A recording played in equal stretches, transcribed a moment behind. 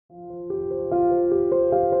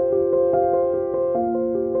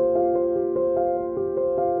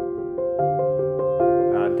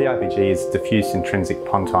DIPG is Diffuse Intrinsic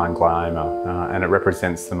Pontine Glioma, and it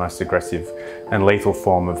represents the most aggressive and lethal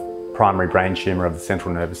form of primary brain tumour of the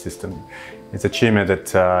central nervous system. It's a tumour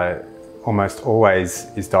that almost always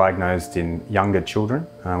is diagnosed in younger children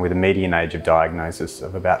with a median age of diagnosis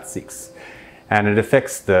of about 6. And it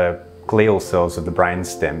affects the glial cells of the brain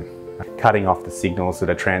stem, cutting off the signals that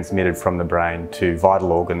are transmitted from the brain to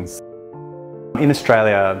vital organs. In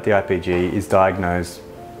Australia, DIPG is diagnosed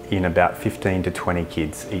in about 15 to 20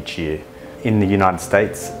 kids each year. In the United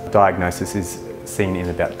States, diagnosis is seen in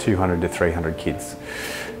about 200 to 300 kids.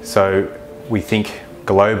 So we think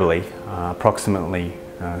globally, approximately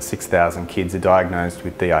 6,000 kids are diagnosed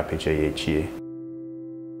with DIPG each year.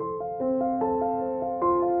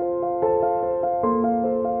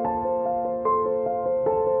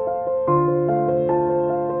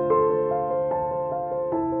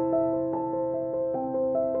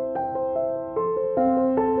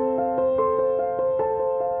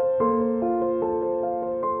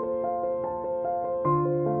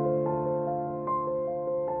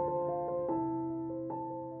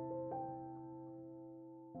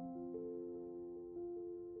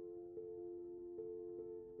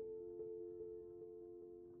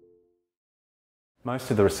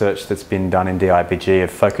 Most of the research that's been done in DIPG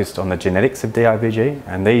have focused on the genetics of DIPG,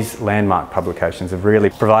 and these landmark publications have really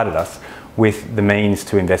provided us with the means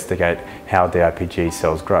to investigate how DIPG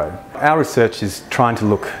cells grow. Our research is trying to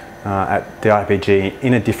look at DIPG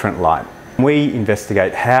in a different light. We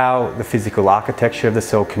investigate how the physical architecture of the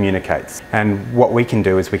cell communicates, and what we can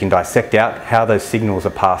do is we can dissect out how those signals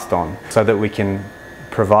are passed on so that we can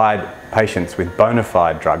provide patients with bona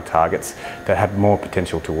fide drug targets that have more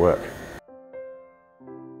potential to work.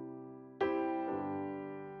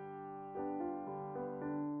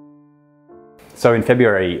 So in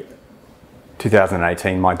February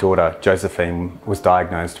 2018, my daughter Josephine was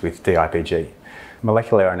diagnosed with DIPG.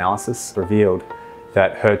 Molecular analysis revealed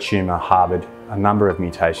that her tumour harboured a number of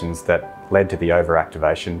mutations that led to the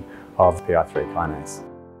overactivation of PI3 kinase.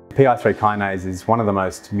 PI3 kinase is one of the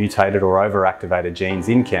most mutated or overactivated genes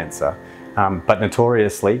in cancer, but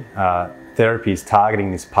notoriously therapies targeting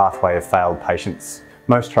this pathway have failed patients.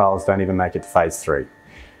 Most trials don't even make it to phase 3.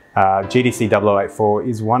 GDC-0084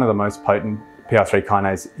 is one of the most potent PI3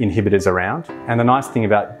 kinase inhibitors around, and the nice thing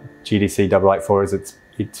about GDC-0084 is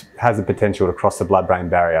it has the potential to cross the blood-brain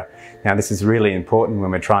barrier. Now this is really important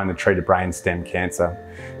when we're trying to treat a brainstem cancer.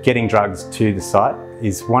 Getting drugs to the site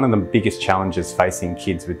is one of the biggest challenges facing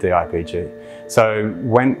kids with DIPG. So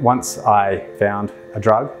once I found a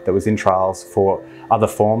drug that was in trials for other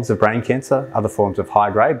forms of brain cancer, other forms of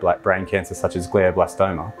high-grade brain cancer such as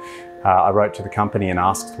glioblastoma, I wrote to the company and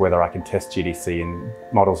asked whether I could test GDC in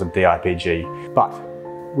models of DIPG. But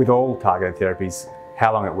with all targeted therapies,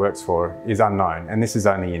 how long it works for is unknown, and this is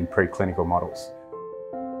only in preclinical models.